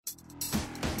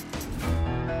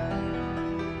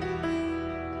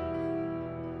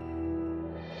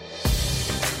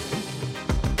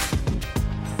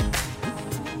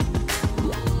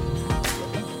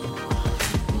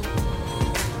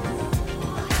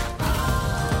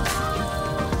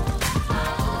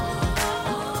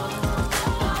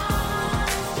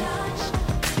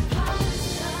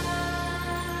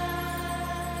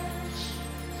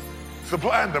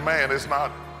Supply and demand is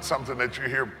not something that you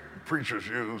hear preachers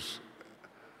use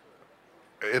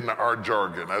in our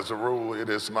jargon. As a rule, it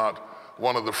is not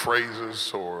one of the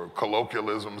phrases or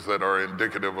colloquialisms that are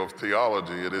indicative of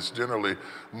theology. It is generally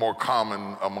more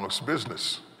common amongst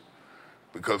business.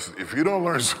 Because if you don't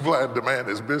learn supply and demand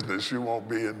as business, you won't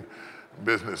be in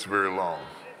business very long.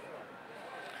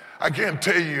 I can't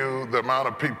tell you the amount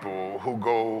of people who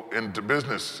go into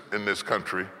business in this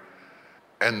country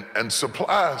and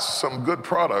supply some good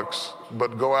products,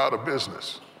 but go out of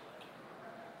business.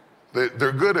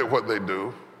 They're good at what they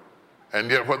do,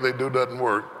 and yet what they do doesn't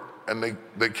work, and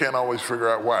they can't always figure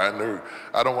out why. And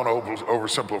I don't want to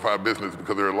oversimplify business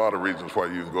because there are a lot of reasons why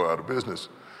you can go out of business.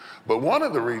 But one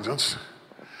of the reasons,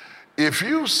 if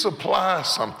you supply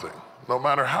something, no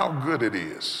matter how good it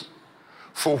is,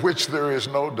 for which there is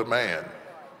no demand,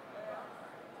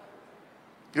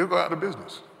 you'll go out of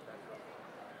business.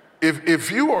 If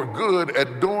you are good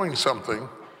at doing something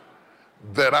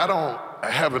that I don't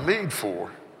have a need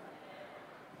for,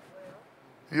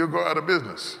 you'll go out of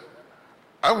business.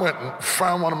 I went and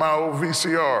found one of my old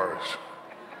VCRs.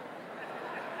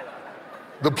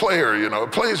 The player,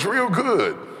 it plays real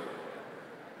good.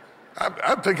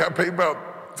 I think I paid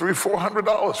about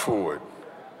 $300-400 for it.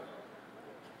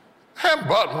 I haven't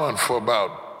bought one for about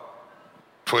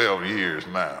 12 years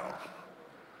now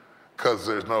because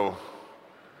there's no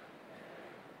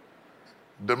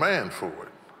demand for it.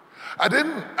 I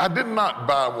did not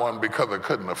buy one because I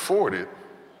couldn't afford it.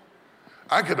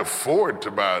 I could afford to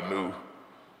buy a new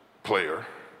player,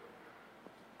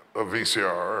 a VCR,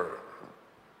 or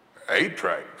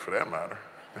 8-track for that matter.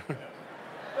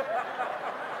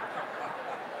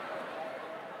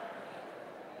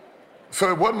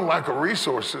 So it wasn't lack of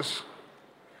resources.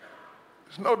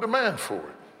 There's no demand for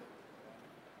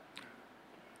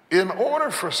it. In order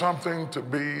for something to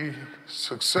be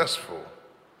successful,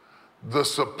 the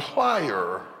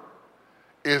supplier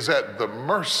is at the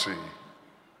mercy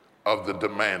of the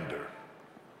demander.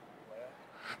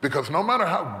 Because no matter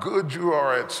how good you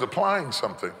are at supplying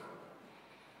something,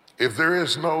 if there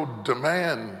is no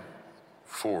demand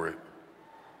for it,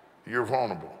 you're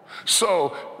vulnerable.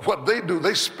 So what they do,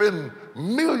 they spend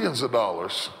millions of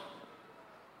dollars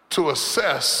to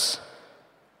assess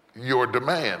your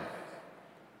demand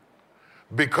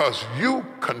because you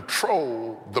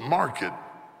control the market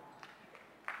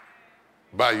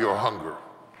by your hunger.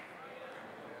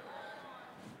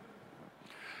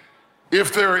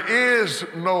 If there is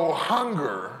no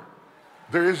hunger,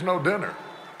 there is no dinner.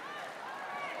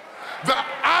 The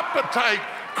appetite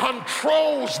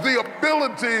controls the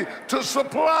ability to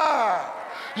supply.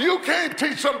 You can't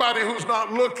teach somebody who's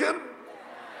not looking.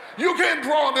 You can't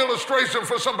draw an illustration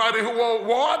for somebody who won't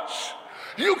watch.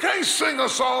 You can't sing a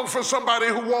song for somebody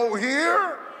who won't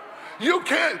hear. You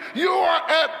are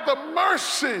at the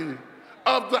mercy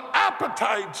of the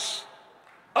appetites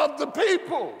of the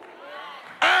people.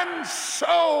 And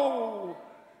so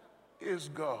is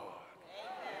God.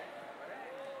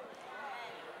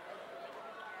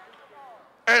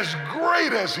 As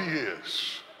great as he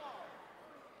is,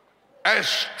 as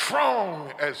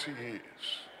strong as he is,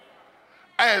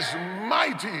 as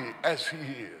mighty as he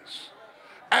is,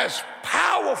 as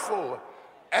powerful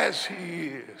as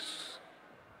he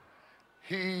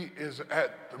is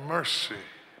at the mercy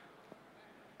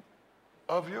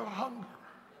of your hunger.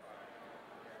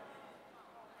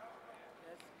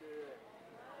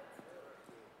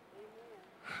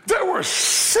 There were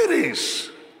cities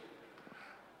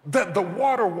that the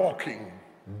water-walking,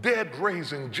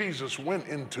 dead-raising Jesus went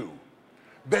into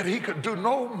that he could do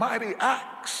no mighty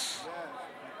acts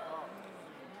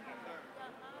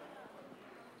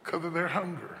because of their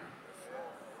hunger.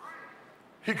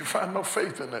 He could find no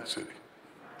faith in that city,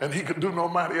 and he could do no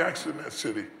mighty acts in that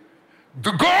city.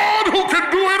 The God who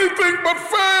can do anything but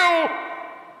fail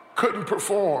couldn't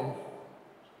perform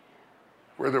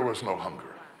where there was no hunger.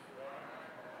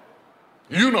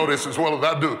 You know this as well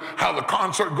as I do. How the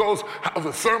concert goes, how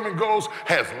the sermon goes,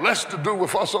 has less to do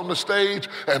with us on the stage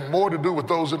and more to do with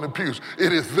those in the pews.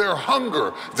 It is their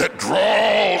hunger that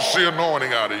draws the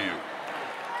anointing out of you.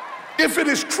 If it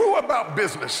is true about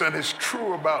business and it's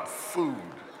true about food,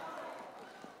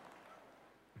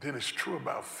 then it's true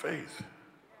about faith.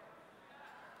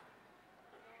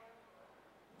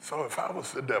 So if I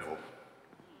was the devil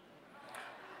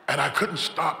and I couldn't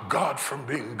stop God from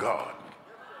being God,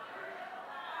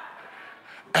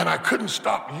 and I couldn't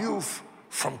stop you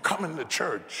from coming to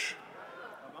church,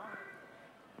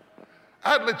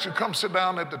 I'd let you come sit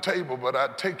down at the table, but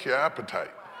I'd take your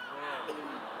appetite.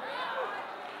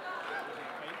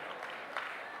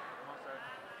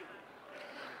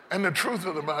 And the truth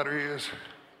of the matter is,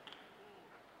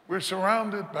 We're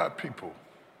surrounded by people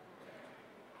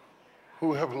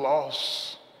who have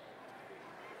lost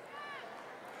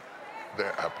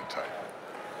their appetite.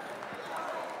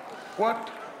 What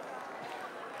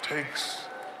takes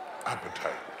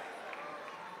appetite?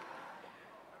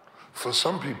 For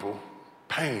some people,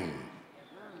 pain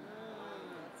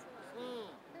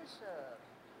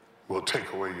will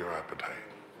take away your appetite.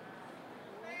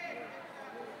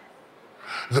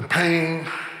 The pain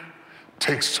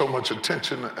takes so much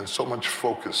attention and so much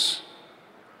focus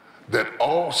that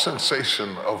all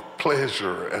sensation of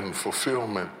pleasure and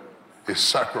fulfillment is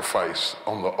sacrificed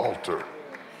on the altar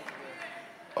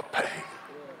of pain.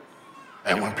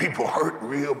 And when people hurt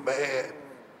real bad,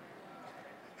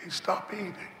 they stop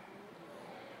eating.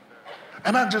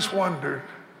 And I just wondered,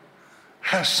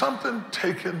 has something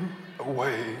taken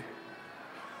away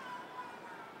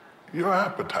your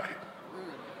appetite?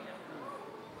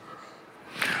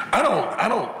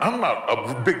 I'm not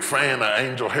a big fan of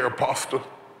angel hair pasta.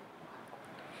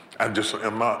 I just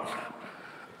am not.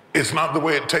 It's not the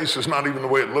way it tastes, it's not even the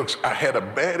way it looks. I had a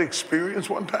bad experience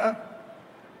one time.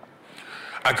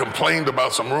 I complained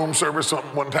about some room service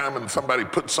one time, and somebody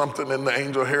put something in the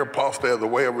angel hair pasta as a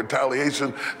way of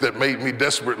retaliation that made me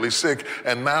desperately sick.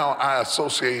 And now I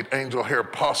associate angel hair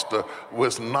pasta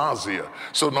with nausea.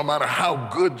 So no matter how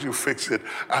good you fix it,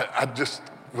 I just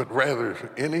would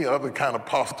rather any other kind of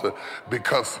pasta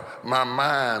because my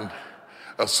mind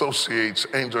associates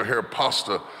angel hair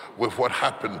pasta with what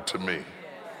happened to me.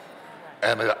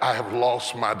 And I have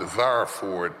lost my desire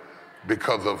for it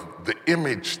because of the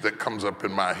image that comes up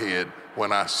in my head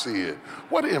when I see it.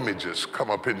 What images come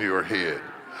up in your head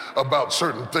about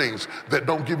certain things that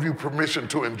don't give you permission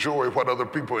to enjoy what other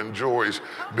people enjoy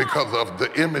because of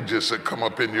the images that come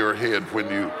up in your head when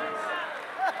you...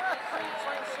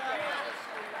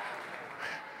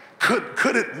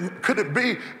 Could it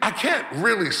be, I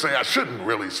shouldn't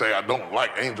really say I don't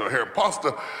like angel hair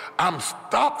pasta. I'm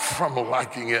stopped from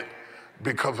liking it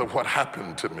because of what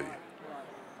happened to me.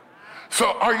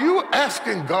 So are you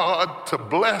asking God to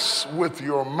bless with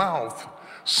your mouth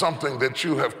something that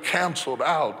you have canceled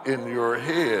out in your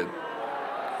head?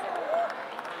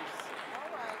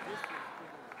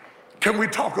 Can we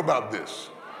talk about this?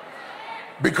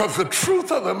 Because the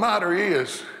truth of the matter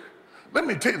is, let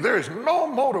me tell you, there is no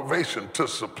motivation to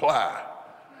supply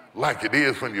like it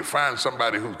is when you find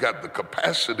somebody who's got the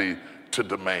capacity to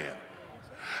demand.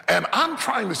 And I'm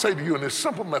trying to say to you in this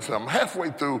simple method, I'm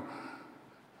halfway through,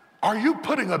 are you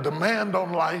putting a demand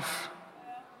on life?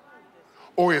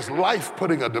 Or is life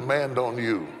putting a demand on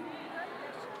you?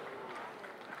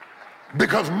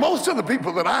 Because most of the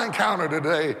people that I encounter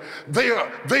today,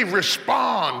 they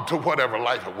respond to whatever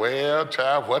life. Well,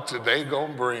 child, what's the day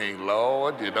gonna bring?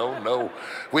 Lord, you don't know.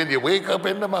 When you wake up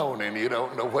in the morning, you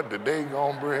don't know what the day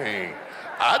gonna bring.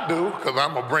 I do, because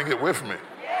I'm gonna bring it with me.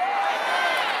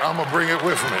 I'm gonna bring it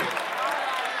with me.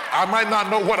 I might not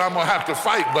know what I'm gonna have to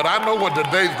fight, but I know what the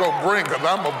day's gonna bring because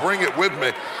I'm gonna bring it with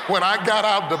me. When I got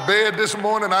out of bed this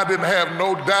morning, I didn't have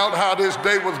no doubt how this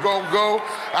day was gonna go.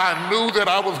 I knew that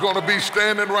I was gonna be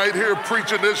standing right here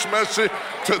preaching this message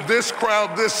to this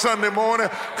crowd this Sunday morning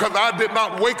because I did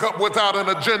not wake up without an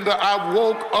agenda. I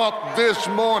woke up this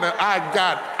morning. I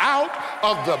got out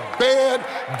of the bed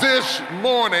this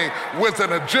morning with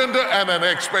an agenda and an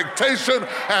expectation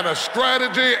and a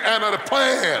strategy and a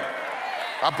plan.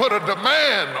 I put a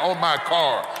demand on my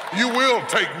car. You will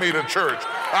take me to church.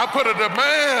 I put a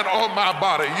demand on my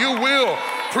body. You will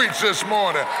preach this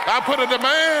morning. I put a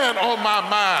demand on my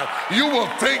mind. You will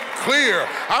think clear.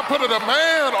 I put a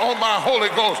demand on my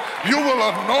Holy Ghost. You will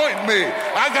anoint me.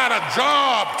 I got a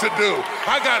job to do.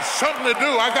 I got something to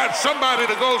do. I got somebody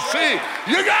to go see.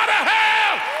 You gotta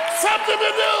have something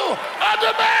to do. A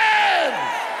demand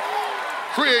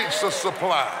creates a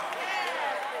supply.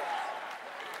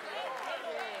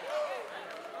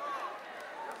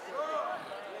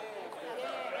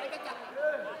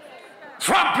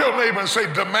 Slap your neighbor and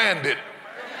say, demand it.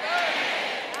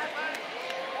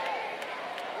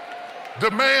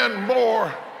 Demand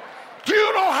more. Do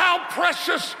you know how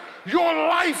precious your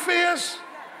life is?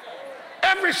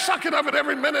 Every second of it,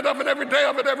 every minute of it, every day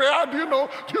of it, every hour. Do you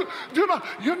know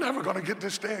you're never going to get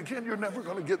this day again. You're never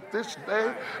going to get this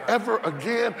day ever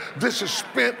again. This is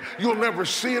spent. You'll never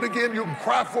see it again. You can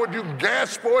cry for it. You can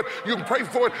gasp for it. You can pray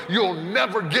for it. You'll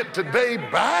never get today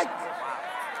back.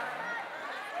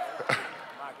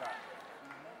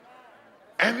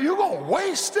 And you're going to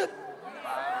waste it?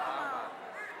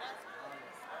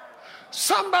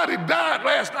 Somebody died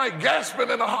last night gasping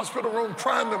in the hospital room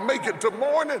trying to make it to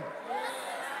morning.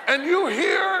 And you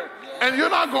here and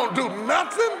you're not going to do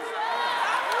nothing?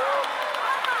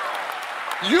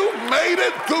 You made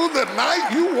it through the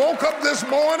night. You woke up this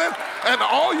morning and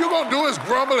all you're going to do is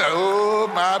grumble. Oh,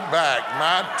 my back,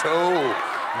 my toe.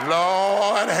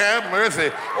 Lord have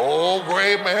mercy. Oh,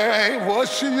 great man ain't what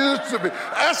she used to be.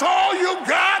 That's all you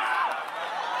got?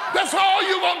 That's all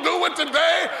you're going to do with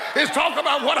today is talk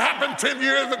about what happened 10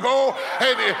 years ago.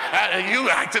 And you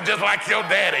acted just like your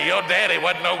daddy. Your daddy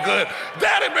wasn't no good.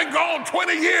 Daddy been gone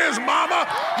 20 years, mama.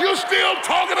 You still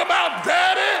talking about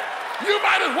daddy? You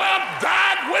might as well have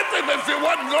died with him if you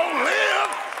wasn't going to live.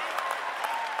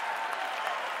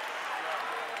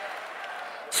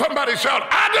 Somebody shout,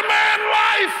 I demand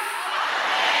life.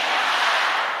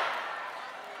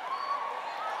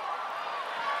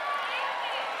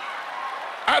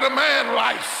 I demand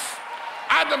life.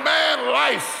 I demand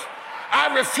life.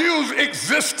 I refuse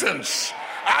existence.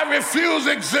 I refuse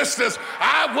existence.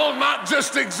 I will not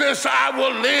just exist, I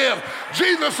will live.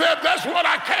 Jesus said, that's what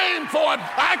I came for.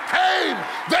 I came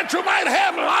that you might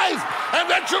have life and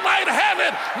that you might have it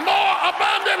more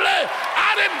abundantly.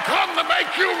 I didn't come to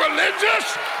make you religious.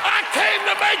 I came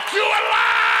to make you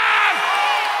alive.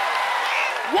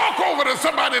 Walk over to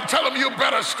somebody and tell them you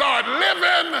better start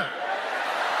living.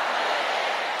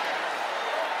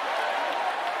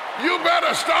 You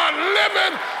better start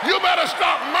living. You better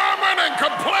stop murmuring and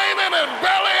complaining and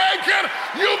belly aching.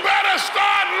 You better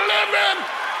start living.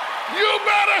 You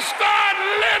better start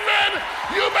living.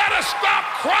 You better stop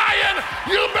crying.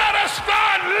 You better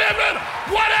start living.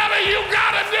 Whatever you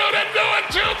got to do it,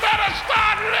 you better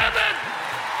start living.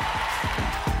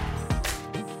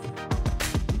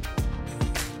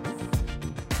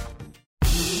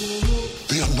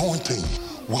 The anointing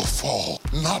will fall,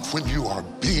 not when you are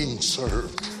being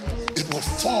served. It will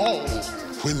fall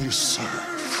when you serve.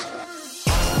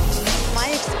 My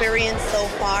experience so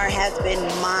far has been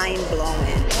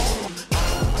mind-blowing.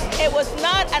 It was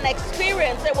not an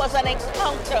experience, it was an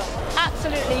encounter.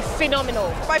 Absolutely phenomenal.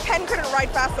 My pen couldn't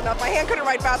write fast enough. My hand couldn't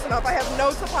write fast enough. I have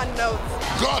notes upon notes.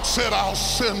 God said, I'll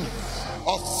send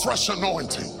a fresh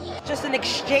anointing. Just an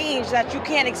exchange that you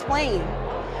can't explain.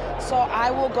 So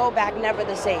I will go back never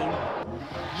the same.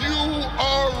 You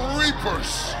are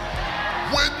reapers.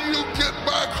 When you get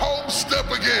back home,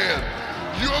 step again.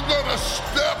 You're gonna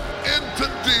step into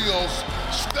deals,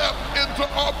 step into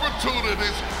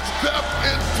opportunities, step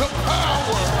into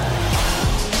power.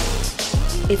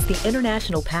 It's the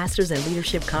International Pastors and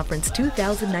Leadership Conference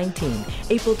 2019,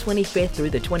 April 25th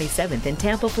through the 27th in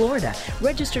Tampa, Florida.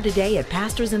 Register today at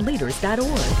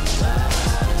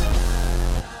pastorsandleaders.org.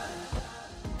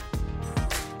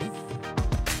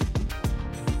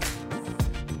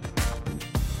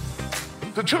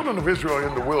 The children of Israel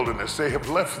in the wilderness, they have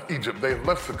left Egypt. They have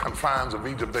left the confines of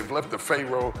Egypt. They've left the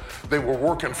Pharaoh. They were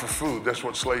working for food. That's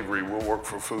what slavery will work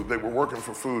for food. They were working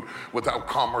for food without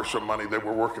commerce or money. They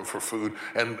were working for food.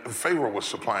 And Pharaoh was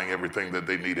supplying everything that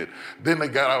they needed. Then they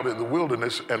got out in the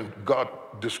wilderness and God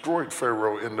destroyed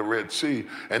Pharaoh in the Red Sea.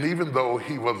 And even though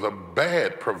he was a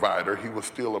bad provider, he was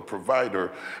still a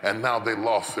provider. And now they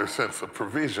lost their sense of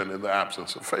provision in the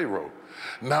absence of Pharaoh.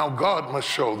 Now God must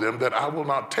show them that I will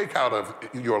not take out of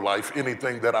your life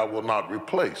anything that I will not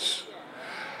replace.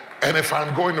 And if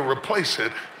I'm going to replace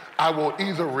it, I will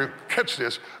either, catch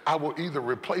this, I will either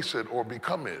replace it or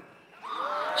become it.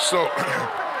 So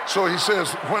he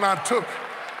says, when I took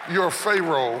your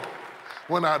Pharaoh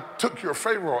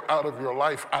out of your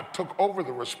life, I took over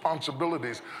the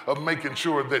responsibilities of making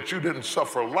sure that you didn't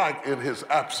suffer lack in his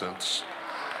absence.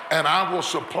 And I will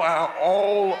supply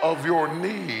all of your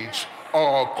needs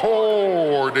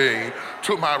according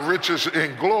to my riches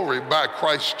in glory by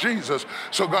Christ Jesus.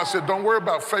 So God said, don't worry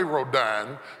about Pharaoh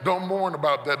dying. Don't mourn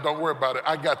about that. Don't worry about it.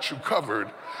 I got you covered.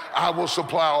 I will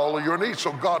supply all of your needs.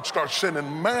 So God starts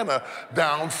sending manna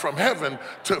down from heaven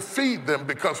to feed them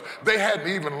because they hadn't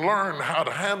even learned how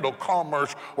to handle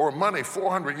commerce or money.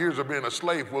 400 years of being a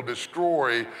slave will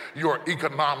destroy your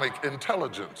economic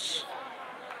intelligence.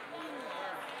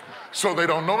 So they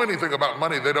don't know anything about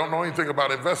money. They don't know anything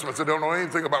about investments. They don't know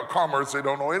anything about commerce. They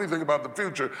don't know anything about the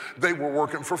future. They were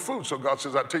working for food. So God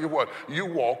says, I tell you what, you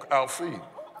walk, I'll feed.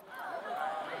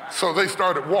 So they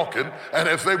started walking, and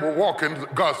as they were walking,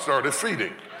 God started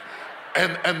feeding.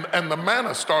 And the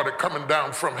manna started coming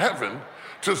down from heaven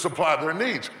to supply their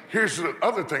needs. Here's the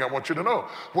other thing I want you to know.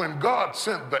 When God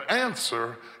sent the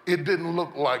answer, it didn't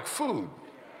look like food.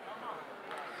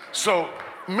 So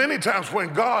many times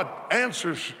when God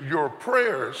answers your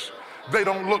prayers, they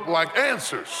don't look like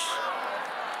answers.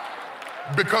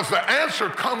 Because the answer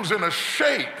comes in a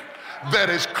shape that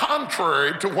is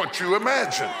contrary to what you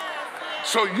imagine.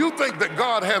 So you think that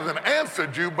God hasn't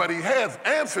answered you, but he has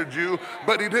answered you,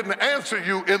 but he didn't answer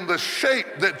you in the shape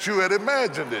that you had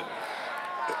imagined it.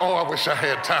 Oh, I wish I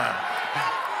had time.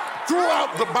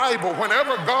 Throughout the Bible,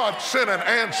 whenever God sent an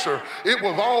answer, it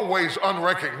was always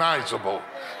unrecognizable.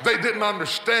 They didn't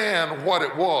understand what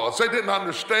it was. They didn't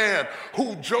understand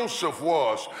who Joseph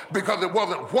was because it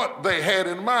wasn't what they had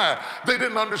in mind. They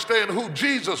didn't understand who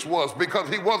Jesus was because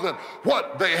he wasn't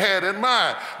what they had in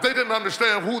mind. They didn't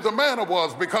understand who the manna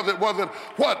was because it wasn't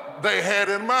what they had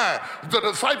in mind. The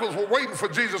disciples were waiting for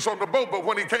Jesus on the boat, but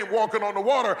when he came walking on the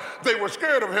water, they were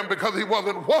scared of him because he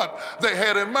wasn't what they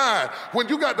had in mind. When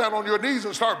you got down on your knees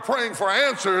and start praying for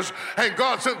answers and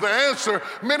God sent the answer,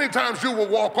 many times you will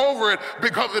walk over it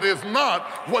because it is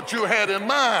not what you had in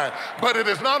mind. But it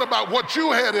is not about what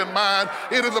you had in mind.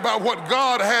 It is about what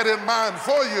God had in mind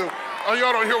for you. Oh,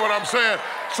 y'all don't hear what I'm saying?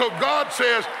 So God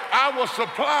says, I will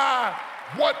supply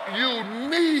what you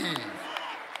need.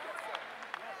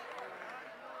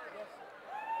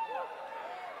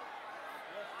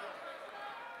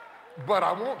 But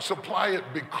I won't supply it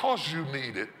because you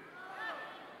need it.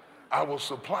 I will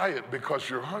supply it because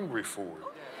you're hungry for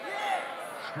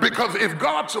it. Because if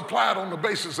God supplied on the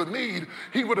basis of need,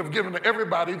 he would have given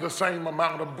everybody the same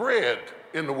amount of bread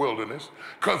in the wilderness,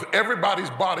 because everybody's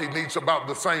body needs about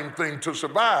the same thing to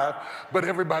survive, but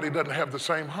everybody doesn't have the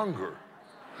same hunger.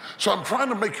 So I'm trying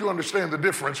to make you understand the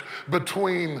difference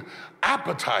between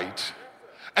appetite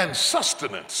and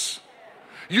sustenance.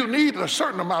 You need a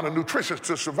certain amount of nutrition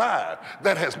to survive.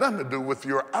 That has nothing to do with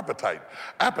your appetite.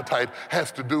 Appetite has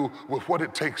to do with what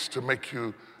it takes to make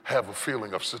you have a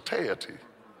feeling of satiety.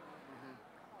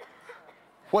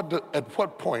 At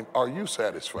what point are you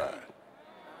satisfied?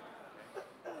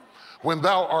 When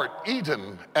thou art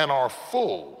eaten and are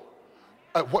full,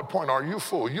 at what point are you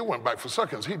full? You went back for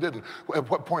seconds. He didn't. At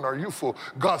what point are you full?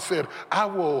 God said, I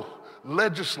will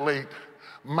legislate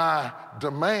my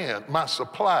demand, my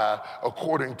supply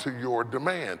according to your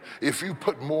demand. If you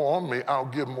put more on me, I'll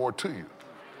give more to you.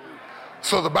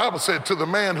 So the Bible said, to the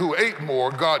man who ate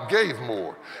more, God gave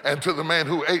more. And to the man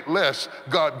who ate less,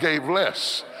 God gave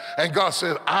less. And God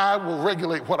said, I will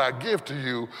regulate what I give to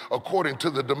you according to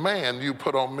the demand you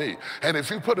put on me. And if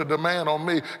you put a demand on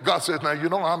me, God says, now you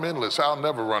know I'm endless. I'll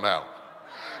never run out.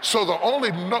 So the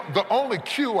only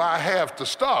cue I have to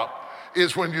stop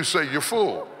is when you say you're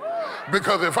full.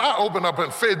 Because if I open up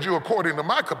and fed you according to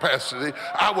my capacity,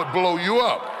 I would blow you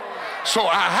up. So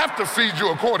I have to feed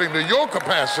you according to your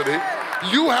capacity.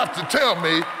 You have to tell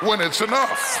me when it's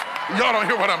enough. Y'all don't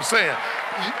hear what I'm saying.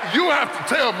 You have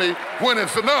to tell me when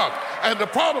it's enough. And the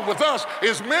problem with us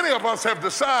is many of us have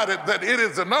decided that it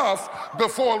is enough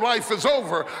before life is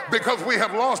over because we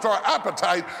have lost our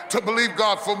appetite to believe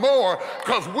God for more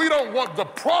because we don't want the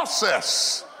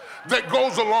process that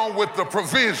goes along with the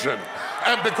provision.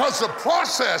 And because the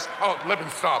process,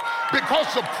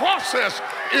 because the process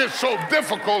is so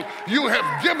difficult, you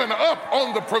have given up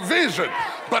on the provision.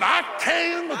 But I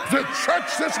came to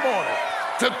church this morning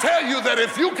to tell you that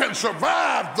if you can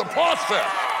survive the process,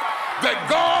 that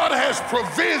God has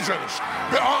provisions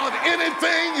beyond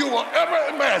anything you will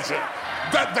ever imagine,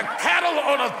 that the cattle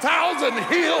on 1,000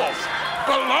 hills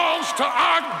belongs to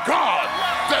our God,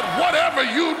 that whatever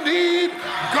you need,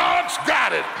 God's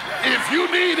got it. If you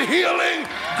need healing,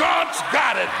 God's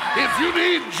got it. If you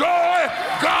need joy,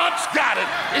 God's got it.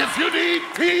 If you need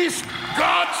peace,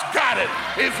 God's got it.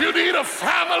 If you need a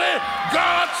family,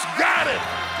 God's got it.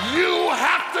 You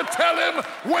have to tell him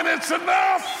when it's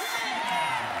enough.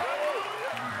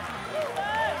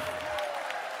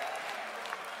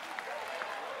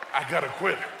 I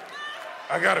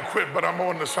gotta quit, but I'm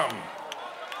on to something.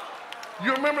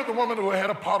 You remember the woman who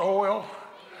had a pot of oil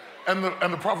and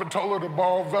the prophet told her to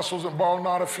borrow vessels and borrow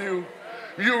not a few?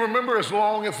 You remember as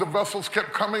long as the vessels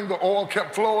kept coming, the oil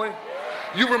kept flowing?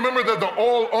 You remember that the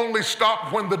oil only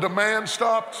stopped when the demand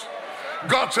stopped?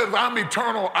 God says, I'm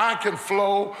eternal. I can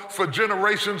flow for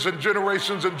generations and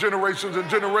generations and generations and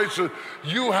generations.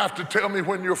 You have to tell me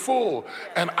when you're full.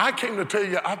 And I came to tell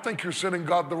you, I think you're sending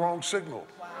God the wrong signal.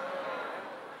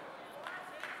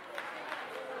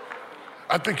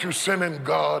 I think you're sending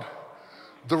God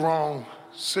the wrong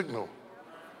signal.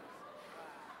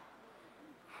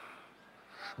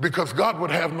 Because God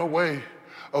would have no way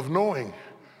of knowing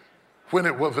when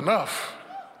it was enough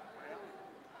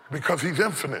because he's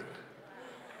infinite.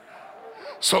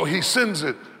 So he sends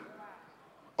it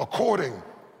according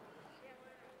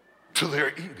to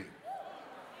their eating.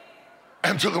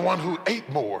 And to the one who ate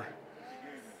more,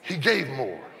 he gave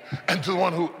more. And to the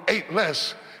one who ate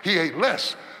less, he ate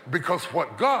less. Because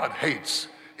what God hates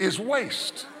is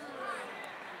waste.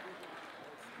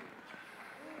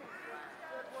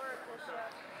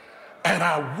 And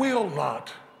I will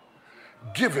not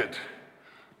give it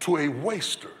to a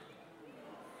waster.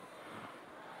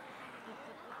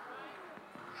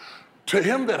 To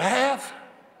him that hath,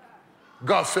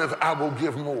 God says, I will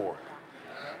give more.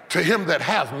 To him that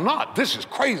hath not, this is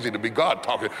crazy to be God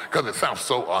talking because it sounds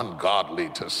so ungodly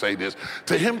to say this.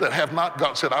 To him that hath not,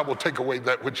 God said, I will take away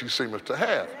that which he seemeth to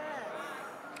have.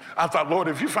 I thought, Lord,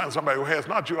 if you find somebody who has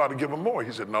not, you ought to give them more.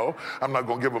 He said, no, I'm not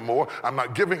going to give them more. I'm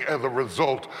not giving as a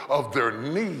result of their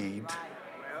need.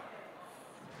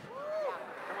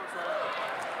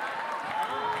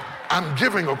 I'm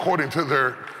giving according to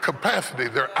their capacity,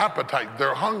 their appetite,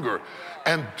 their hunger.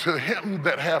 And to him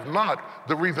that have not,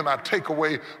 the reason I take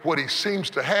away what he seems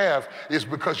to have is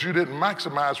because you didn't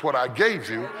maximize what I gave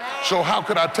you. So how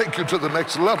could I take you to the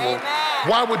next level?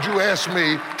 Why would you ask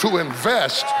me to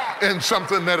invest in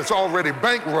something that is already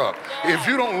bankrupt? If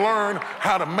you don't learn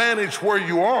how to manage where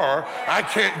you are,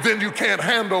 then you can't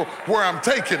handle where I'm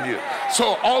taking you.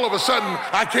 So all of a sudden,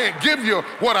 I can't give you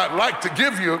what I'd like to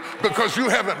give you because you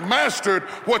haven't mastered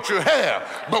what you have.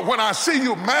 But when I see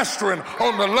you mastering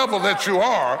on the level that you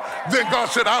are, then God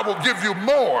said, I will give you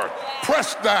more,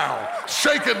 pressed down,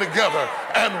 shaken together,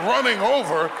 and running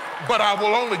over, but I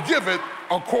will only give it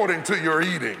according to your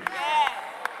eating.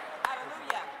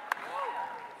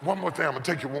 One more thing, I'm gonna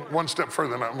take you one step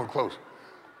further and I'm gonna close.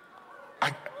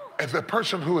 As a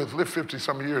person who has lived 50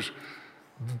 some years,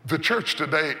 the church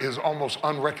today is almost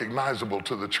unrecognizable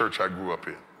to the church I grew up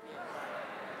in.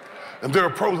 And there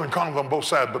are pros and cons on both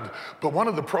sides, but one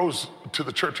of the pros to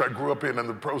the church I grew up in and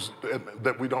the pros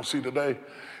that we don't see today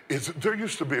is that there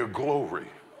used to be a glory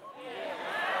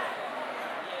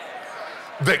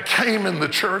that came in the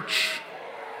church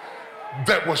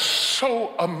that was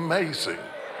so amazing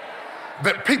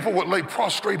that people would lay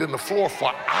prostrate in the floor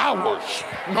for hours.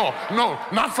 No,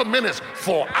 not for minutes,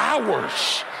 for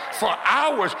hours. For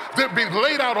hours, they'd be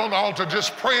laid out on the altar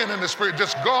just praying in the Spirit,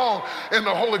 just gone in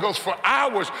the Holy Ghost for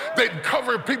hours. They'd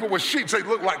cover people with sheets. They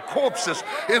looked like corpses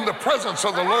in the presence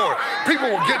of the Lord. People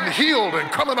were getting healed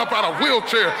and coming up out of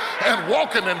wheelchair and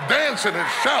walking and dancing and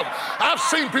shouting. I've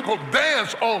seen people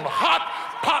dance on hot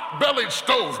pot-bellied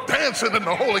stoves, dancing in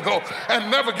the Holy Ghost and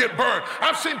never get burned.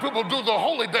 I've seen people do the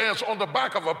holy dance on the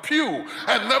back of a pew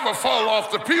and never fall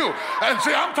off the pew. And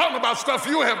see, I'm talking about stuff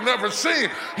you have never seen.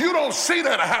 You don't see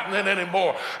that happening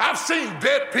anymore. I've seen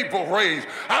dead people raised.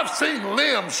 I've seen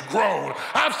limbs grown.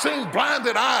 I've seen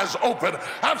blinded eyes open.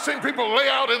 I've seen people lay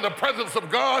out in the presence of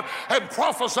God and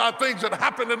prophesy things that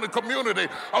happened in the community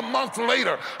a month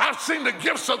later. I've seen the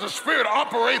gifts of the Spirit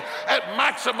operate at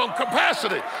maximum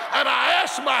capacity. And I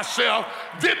ask myself,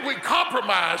 did we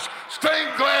compromise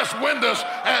stained glass windows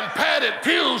and padded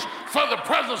pews for the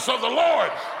presence of the Lord?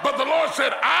 But the Lord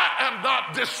said, I am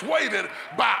not dissuaded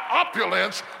by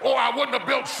opulence, or I wouldn't have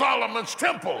built Solomon's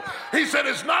temple. He said,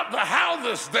 it's not the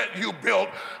houses that you built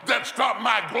that stop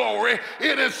my glory.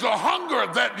 It is the hunger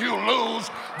that you lose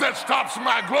that stops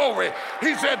my glory.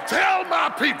 He said, tell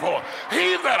my people,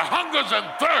 he that hungers and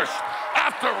thirsts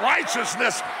after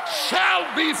righteousness shall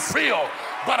be filled.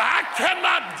 But I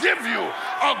cannot give you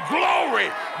a glory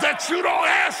that you don't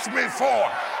ask me for.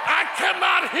 I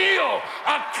cannot heal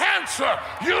a cancer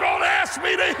you don't ask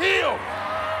me to heal.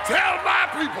 Tell my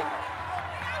people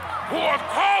who are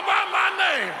called by my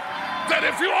name that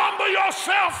if you humble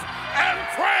yourself and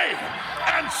pray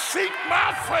and seek my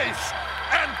face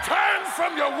and turn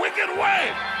from your wicked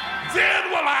way, then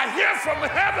will I hear from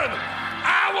heaven.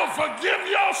 I will forgive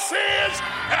your sins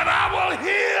and I will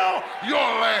heal your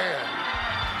land.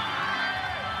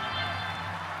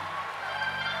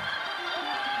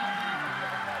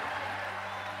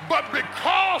 But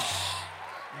because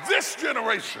this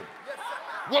generation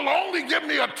will only give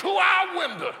me a 2-hour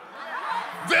window,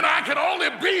 then I can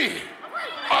only be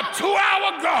a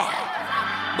 2-hour God.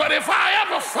 But if I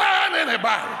ever find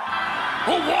anybody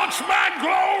who wants my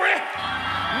glory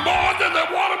more than they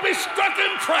want to be stuck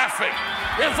in traffic,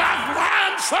 if I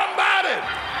find somebody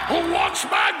who wants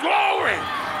my glory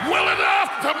well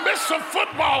enough to miss a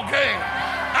football game,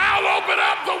 I'll open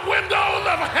up the windows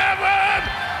of heaven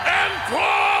and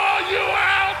pour you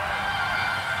out.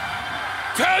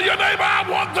 Tell your neighbor, I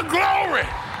want the glory.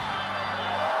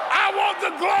 I want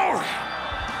the glory.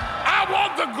 I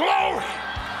want the glory.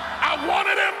 I want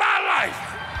it in my life.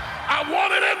 I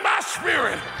want it in my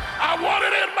spirit. I want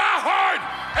it in my heart.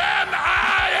 And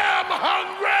I am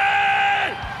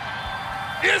hungry.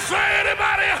 Is there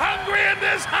anybody hungry in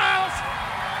this house?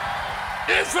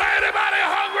 Is there anybody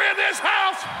hungry in this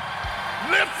house?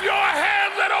 Lift your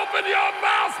hands and open your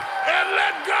mouth and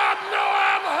let God know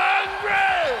I'm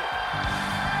hungry.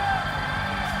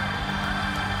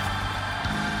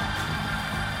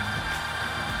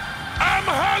 I'm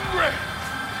hungry.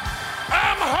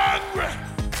 I'm hungry.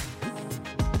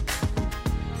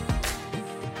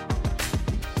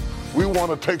 We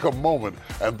want to take a moment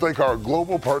and thank our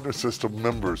Global Partner System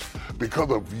members.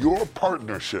 Because of your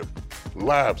partnership,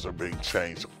 lives are being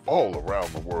changed all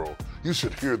around the world. You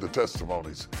should hear the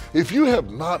testimonies. If you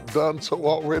have not done so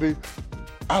already,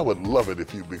 I would love it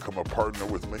if you become a partner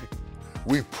with me.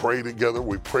 We pray together,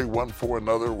 we pray one for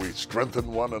another, we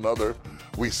strengthen one another,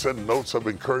 we send notes of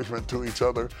encouragement to each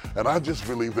other, and I just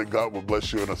believe that God will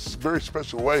bless you in a very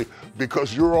special way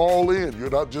because you're all in.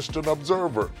 You're not just an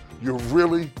observer. You're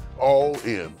really all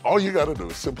in. All you got to do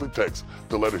is simply text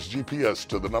the letters GPS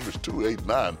to the numbers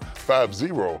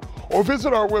 28950 or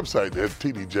visit our website at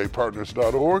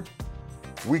tdjpartners.org.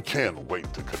 We can't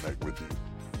wait to connect with you.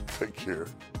 Take care.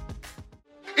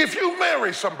 If you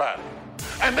marry somebody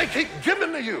and they keep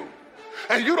giving to you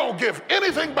and you don't give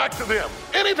anything back to them,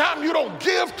 anytime you don't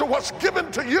give to what's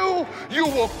given to you, you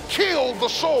will kill the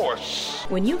source.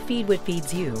 When you feed what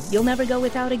feeds you, you'll never go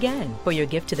without again. For your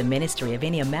gift to the ministry of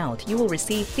any amount, you will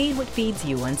receive Feed What Feeds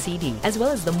You on CD, as well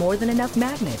as the More Than Enough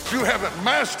magnet. You haven't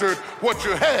mastered what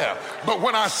you have, but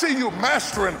when I see you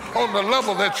mastering on the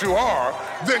level that you are,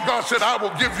 then God said, I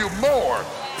will give you more,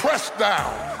 pressed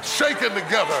down, shaken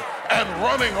together, and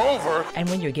running over. And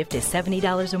when your gift is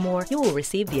 $70 or more, you will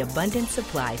receive the Abundant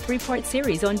Supply 3-part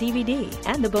series on DVD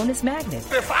and the bonus magnet.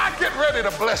 If I get ready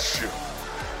to bless you,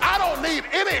 I don't need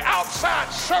any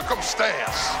outside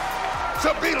circumstance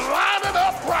to be lining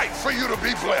up right for you to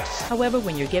be blessed. However,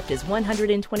 when your gift is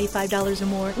 $125 or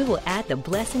more, we will add the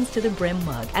Blessings to the Brim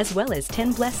mug, as well as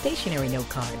 10 Blessed stationery note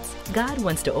cards. God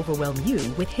wants to overwhelm you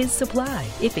with His supply.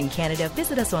 If in Canada,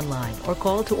 visit us online or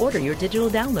call to order your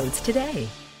digital downloads today.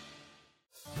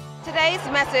 Today's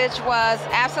message was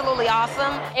absolutely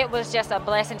awesome. It was just a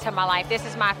blessing to my life. This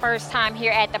is my first time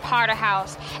here at the Potter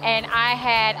House, and I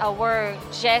had a word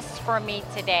just for me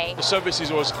today. The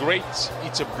services was great.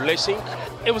 It's a blessing.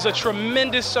 It was a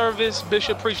tremendous service.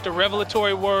 Bishop preached a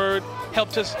revelatory word,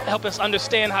 helped us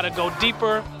understand how to go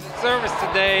deeper. Service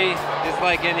today is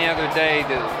like any other day.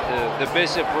 The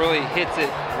bishop really hits it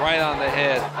right on the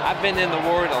head. I've been in the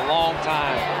Word a long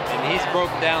time, and he's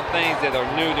broken down things that are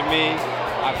new to me.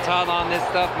 I've taught on this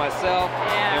stuff myself,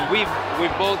 and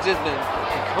we've both just been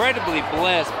incredibly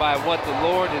blessed by what the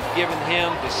Lord has given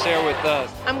him to share with us.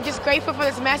 I'm just grateful for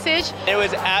this message. It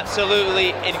was absolutely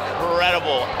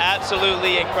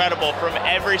incredible from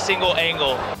every single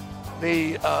angle.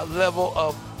 The level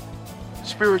of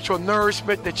spiritual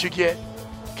nourishment that you get.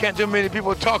 Can't too many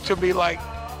people talk to me like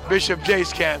Bishop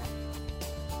Jace can.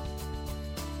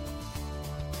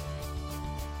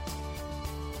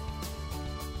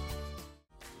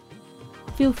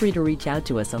 Feel free to reach out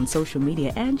to us on social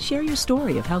media and share your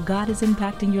story of how God is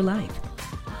impacting your life.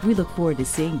 We look forward to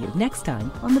seeing you next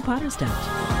time on The Potter's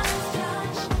Touch.